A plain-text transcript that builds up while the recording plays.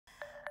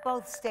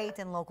Both state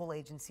and local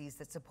agencies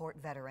that support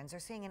veterans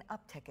are seeing an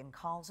uptick in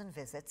calls and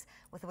visits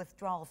with the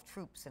withdrawal of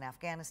troops in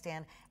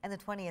Afghanistan and the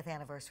 20th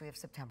anniversary of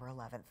September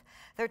 11th.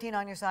 13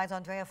 on your side's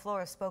Andrea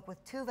Flores spoke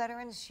with two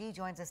veterans. She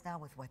joins us now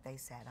with what they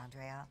said.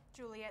 Andrea.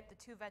 Juliet, the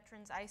two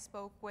veterans I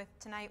spoke with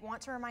tonight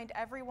want to remind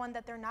everyone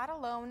that they're not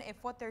alone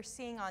if what they're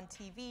seeing on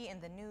TV and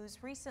the news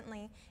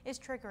recently is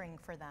triggering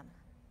for them.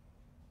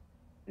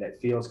 And it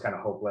feels kind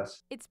of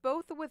hopeless. It's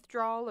both the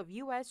withdrawal of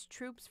U.S.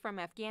 troops from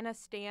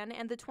Afghanistan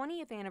and the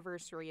 20th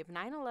anniversary of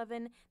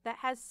 9/11 that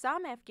has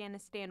some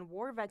Afghanistan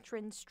war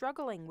veterans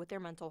struggling with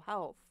their mental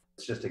health.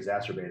 It's just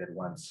exacerbated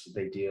once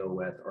they deal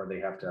with, or they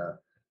have to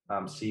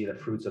see the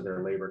fruits of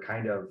their labor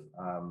kind of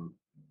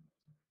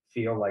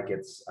feel like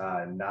it's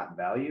not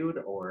valued,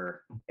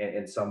 or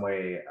in some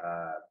way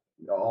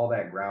all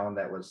that ground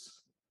that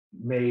was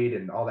made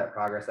and all that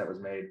progress that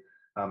was made,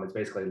 it's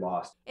basically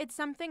lost. It's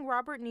something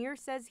Robert Neer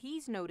says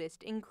he's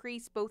noticed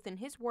increase both in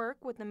his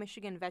work with the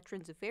Michigan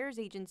Veterans Affairs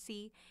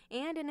Agency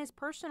and in his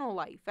personal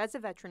life as a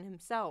veteran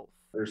himself.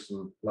 There's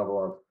some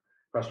level of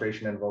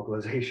frustration and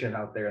vocalization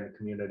out there in the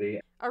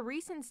community. A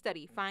recent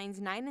study finds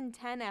 9 in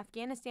 10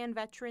 Afghanistan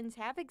veterans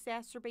have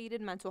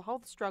exacerbated mental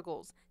health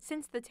struggles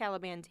since the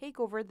Taliban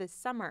takeover this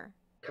summer.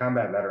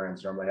 Combat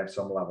veterans normally have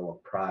some level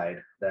of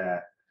pride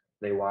that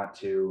they want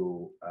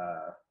to,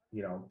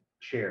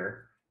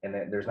 share, and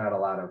there's not a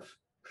lot of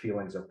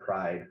feelings of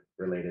pride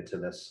related to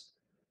this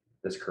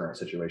current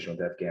situation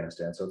with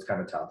Afghanistan, so it's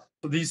kind of tough.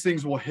 So these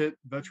things will hit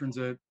veterans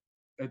at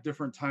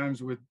different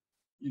times with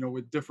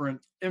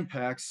different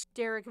impacts.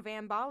 Derek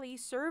Van Bali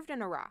served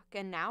in Iraq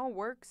and now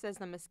works as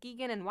the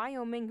Muskegon and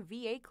Wyoming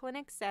VA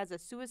clinics as a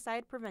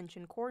suicide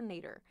prevention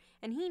coordinator.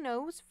 And he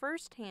knows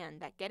firsthand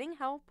that getting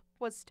help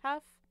was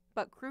tough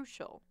but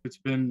crucial. It's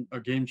been a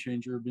game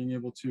changer being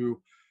able to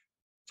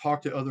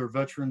talk to other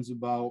veterans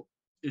about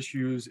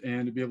issues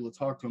and to be able to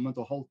talk to a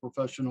mental health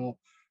professional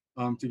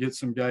to get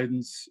some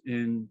guidance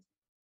in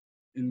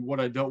what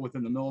I dealt with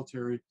in the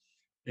military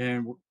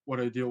and what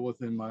I deal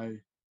with in my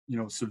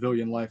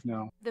civilian life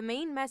now. The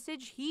main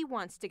message he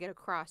wants to get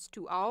across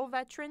to all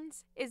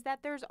veterans is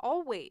that there's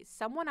always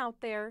someone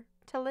out there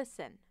to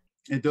listen.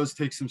 It does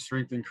take some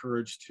strength and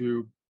courage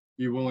to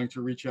be willing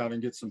to reach out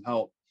and get some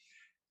help.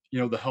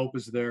 The help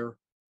is there.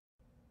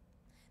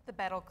 The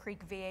Battle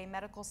Creek VA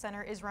Medical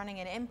Center is running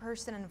an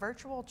in-person and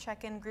virtual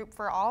check-in group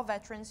for all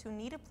veterans who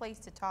need a place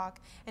to talk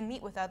and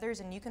meet with others,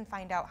 and you can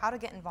find out how to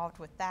get involved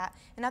with that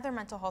and other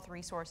mental health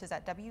resources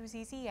at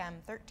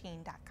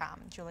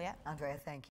WZZM13.com. Juliet. Andrea, thank you.